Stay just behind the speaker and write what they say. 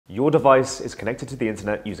Your device is connected to the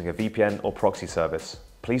internet using a VPN or proxy service.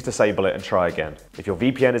 Please disable it and try again. If your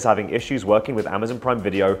VPN is having issues working with Amazon Prime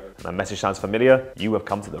Video and that message sounds familiar, you have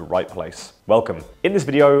come to the right place. Welcome. In this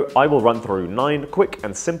video, I will run through 9 quick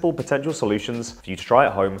and simple potential solutions for you to try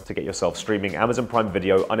at home to get yourself streaming Amazon Prime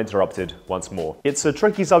Video uninterrupted once more. It's a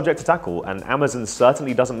tricky subject to tackle, and Amazon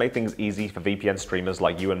certainly doesn't make things easy for VPN streamers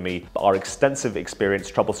like you and me, but our extensive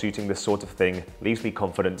experience troubleshooting this sort of thing leaves me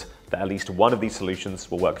confident that at least one of these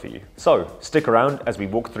solutions will work for you. So stick around as we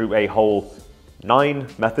walk through a whole 9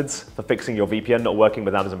 methods for fixing your VPN not working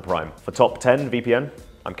with Amazon Prime. For Top 10 VPN,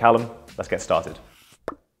 I'm Callum. Let's get started.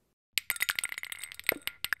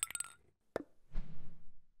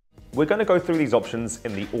 We're going to go through these options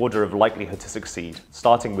in the order of likelihood to succeed,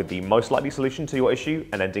 starting with the most likely solution to your issue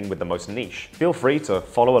and ending with the most niche. Feel free to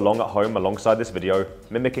follow along at home alongside this video,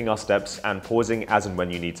 mimicking our steps and pausing as and when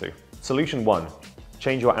you need to. Solution 1.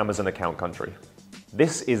 Change your Amazon account country.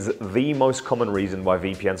 This is the most common reason why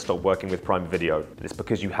VPNs stop working with Prime Video, and it's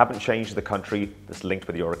because you haven't changed the country that's linked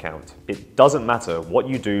with your account. It doesn't matter what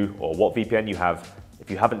you do or what VPN you have, if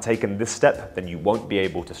you haven't taken this step, then you won't be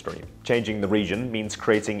able to stream. Changing the region means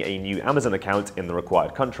creating a new Amazon account in the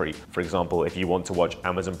required country. For example, if you want to watch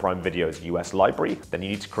Amazon Prime Video's US library, then you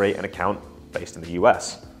need to create an account based in the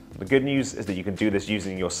US. The good news is that you can do this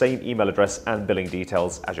using your same email address and billing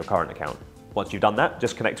details as your current account. Once you've done that,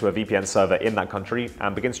 just connect to a VPN server in that country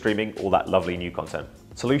and begin streaming all that lovely new content.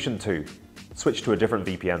 Solution 2. Switch to a different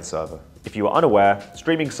VPN server. If you are unaware,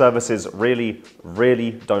 streaming services really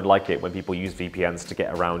don't like it when people use VPNs to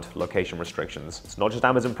get around location restrictions. It's not just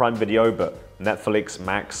Amazon Prime Video, but Netflix,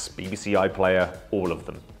 Max, BBC iPlayer, all of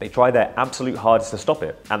them. They try their absolute hardest to stop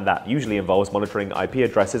it, and that usually involves monitoring IP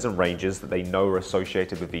addresses and ranges that they know are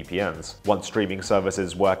associated with VPNs. Once streaming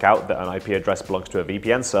services work out that an IP address belongs to a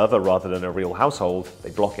VPN server rather than a real household,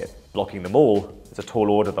 they block it. Blocking them all is a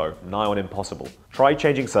tall order though, nigh on impossible. Try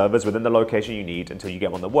changing servers within the location you need until you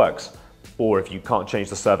get one that works. Or if you can't change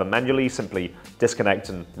the server manually, simply disconnect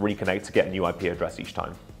and reconnect to get a new IP address each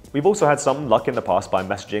time. We've also had some luck in the past by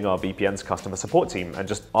messaging our VPN's customer support team and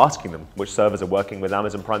just asking them which servers are working with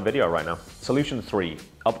Amazon Prime Video right now. Solution 3.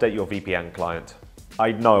 Update your VPN client.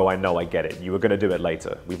 I know, I get it. You were going to do it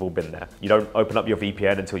later. We've all been there. You don't open up your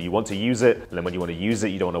VPN until you want to use it, and then when you want to use it,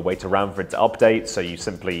 you don't want to wait around for it to update, so you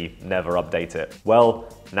simply never update it. Well,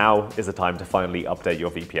 now is the time to finally update your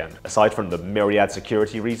VPN. Aside from the myriad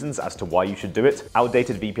security reasons as to why you should do it,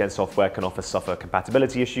 outdated VPN software can often suffer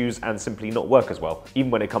compatibility issues and simply not work as well, even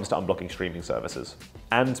when it comes to unblocking streaming services.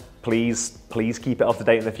 And please keep it up to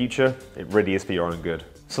date in the future. It really is for your own good.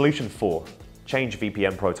 Solution 4. Change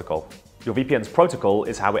VPN protocol. Your VPN's protocol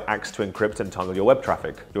is how it acts to encrypt and tunnel your web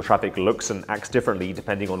traffic. Your traffic looks and acts differently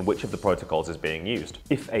depending on which of the protocols is being used.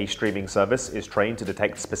 If a streaming service is trained to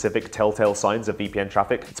detect specific telltale signs of VPN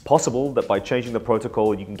traffic, it's possible that by changing the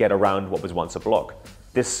protocol you can get around what was once a block.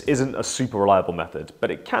 This isn't a super reliable method,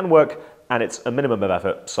 but it can work and it's a minimum of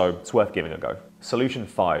effort, so it's worth giving a go. Solution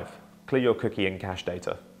 5. Clear your cookie and cache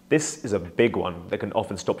data. This is a big one that can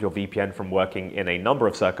often stop your VPN from working in a number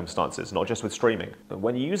of circumstances, not just with streaming.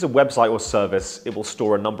 When you use a website or service, it will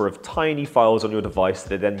store a number of tiny files on your device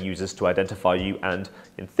that it then uses to identify you and,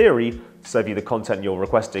 in theory, serve you the content you're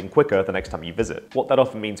requesting quicker the next time you visit. What that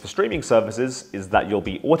often means for streaming services is that you'll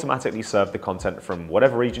be automatically served the content from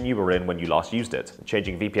whatever region you were in when you last used it.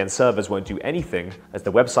 Changing VPN servers won't do anything, as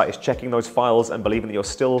the website is checking those files and believing that you're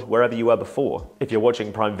still wherever you were before. If you're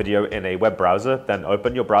watching Prime Video in a web browser, then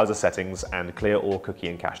open your browser settings and clear all cookie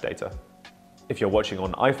and cache data. If you're watching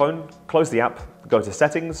on iPhone, close the app, go to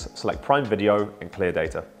Settings, select Prime Video and clear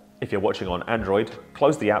data. If you're watching on Android,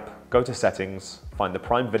 close the app, go to Settings, find the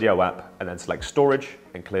Prime Video app, and then select Storage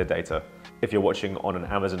and clear data. If you're watching on an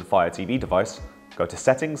Amazon Fire TV device, go to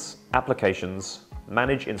Settings, Applications,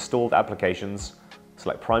 Manage Installed Applications,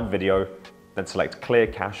 select Prime Video, then select Clear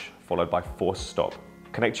Cache, followed by Force Stop.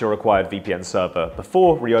 Connect your required VPN server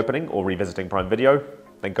before reopening or revisiting Prime Video,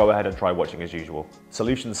 then go ahead and try watching as usual.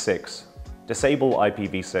 Solution 6. Disable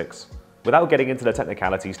IPv6. Without getting into the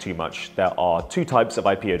technicalities too much, there are 2 types of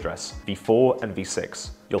IP address, v4 and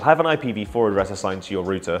v6. You'll have an IPv4 address assigned to your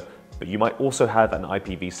router, but you might also have an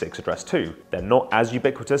IPv6 address too. They're not as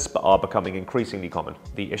ubiquitous, but are becoming increasingly common.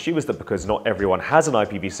 The issue is that because not everyone has an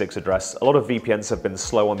IPv6 address, a lot of VPNs have been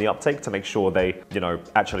slow on the uptake to make sure they,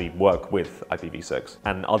 actually work with IPv6.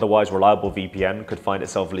 An otherwise reliable VPN could find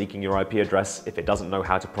itself leaking your IP address if it doesn't know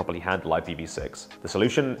how to properly handle IPv6. The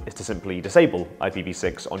solution is to simply disable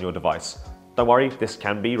IPv6 on your device. Don't worry, this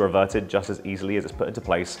can be reverted just as easily as it's put into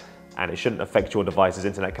place, and it shouldn't affect your device's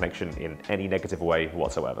internet connection in any negative way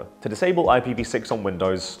whatsoever. To disable IPv6 on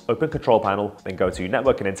Windows, open Control Panel, then go to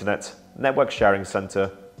Network and Internet, Network Sharing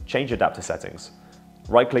Center, change adapter settings.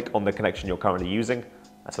 Right-click on the connection you're currently using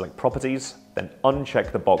and select Properties, then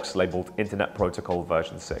uncheck the box labeled Internet Protocol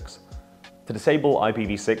version 6. To disable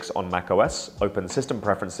IPv6 on macOS, open System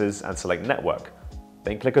Preferences and select Network.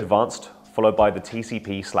 Then click Advanced, followed by the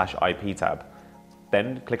TCP/IP tab.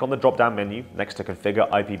 Then click on the drop-down menu next to Configure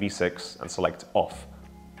IPv6 and select Off.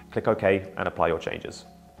 Click OK and apply your changes.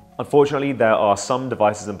 Unfortunately, there are some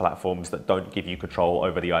devices and platforms that don't give you control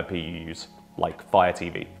over the IP you use, like Fire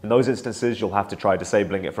TV. In those instances, you'll have to try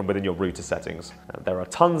disabling it from within your router settings. There are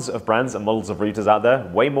tons of brands and models of routers out there,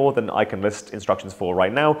 way more than I can list instructions for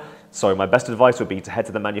right now, so my best advice would be to head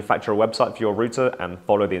to the manufacturer website for your router and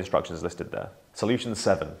follow the instructions listed there. Solution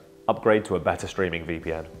 7. Upgrade to a better streaming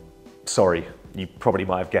VPN. Sorry, you probably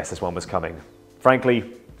might have guessed this one was coming.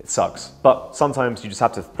 Frankly, it sucks, but sometimes you just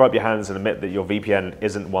have to throw up your hands and admit that your VPN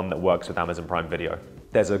isn't one that works with Amazon Prime Video.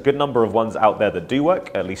 There's a good number of ones out there that do work,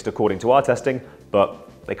 at least according to our testing,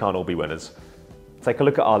 but they can't all be winners. Take a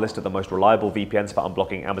look at our list of the most reliable VPNs for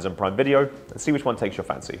unblocking Amazon Prime Video and see which one takes your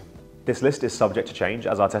fancy. This list is subject to change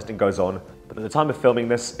as our testing goes on, but at the time of filming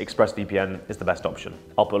this, ExpressVPN is the best option.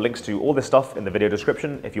 I'll put links to all this stuff in the video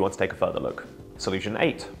description if you want to take a further look. Solution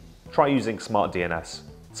 8. Try using Smart DNS.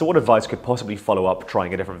 So what advice could possibly follow up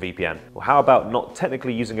trying a different VPN? Well, how about not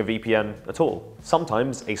technically using a VPN at all?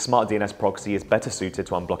 Sometimes a Smart DNS proxy is better suited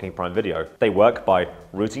to unblocking Prime Video. They work by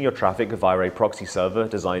routing your traffic via a proxy server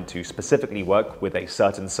designed to specifically work with a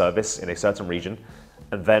certain service in a certain region,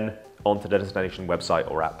 and then onto the destination website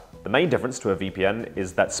or app. The main difference to a VPN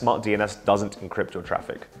is that Smart DNS doesn't encrypt your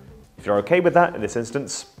traffic. If you're okay with that in this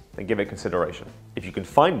instance, then give it consideration. If you can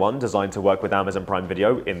find one designed to work with Amazon Prime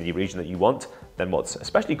Video in the region that you want, then what's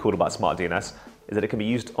especially cool about Smart DNS is that it can be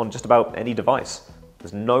used on just about any device.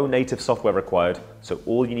 There's no native software required, so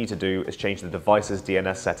all you need to do is change the device's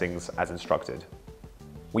DNS settings as instructed.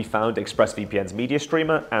 We found ExpressVPN's media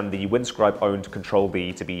streamer and the Windscribe-owned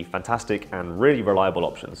Control-B to be fantastic and really reliable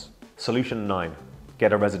options. Solution 9.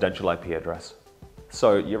 Get a residential IP address.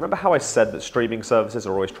 So you remember how I said that streaming services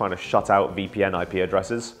are always trying to shut out VPN IP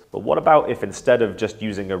addresses? But what about if instead of just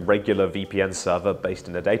using a regular VPN server based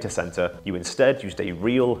in a data center, you instead used a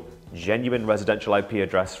real, genuine residential IP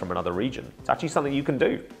address from another region? It's actually something you can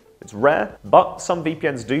do. It's rare, but some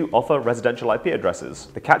VPNs do offer residential IP addresses.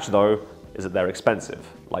 The catch though is that they're expensive,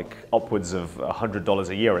 like upwards of $100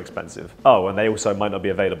 a year expensive. Oh, and they also might not be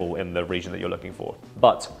available in the region that you're looking for.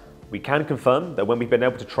 But we can confirm that when we've been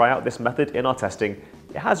able to try out this method in our testing,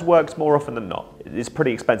 it has worked more often than not. It is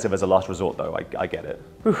pretty expensive as a last resort though, I get it.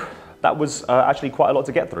 Whew. That was actually quite a lot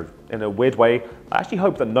to get through. In a weird way, I actually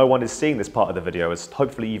hope that no one is seeing this part of the video, as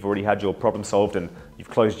hopefully you've already had your problem solved and you've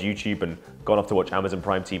closed YouTube and gone off to watch Amazon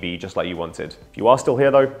Prime TV just like you wanted. If you are still here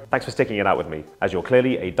though, thanks for sticking it out with me. As you're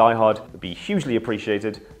clearly a diehard, it would be hugely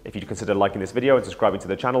appreciated if you'd consider liking this video and subscribing to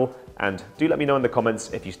the channel, and do let me know in the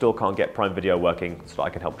comments if you still can't get Prime Video working so that I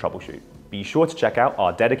can help troubleshoot. Be sure to check out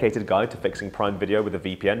our dedicated guide to fixing Prime Video with a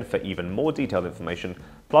VPN for even more detailed information,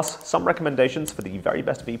 plus some recommendations for the very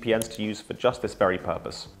best VPNs to use for just this very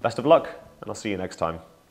purpose. Best of luck, and I'll see you next time.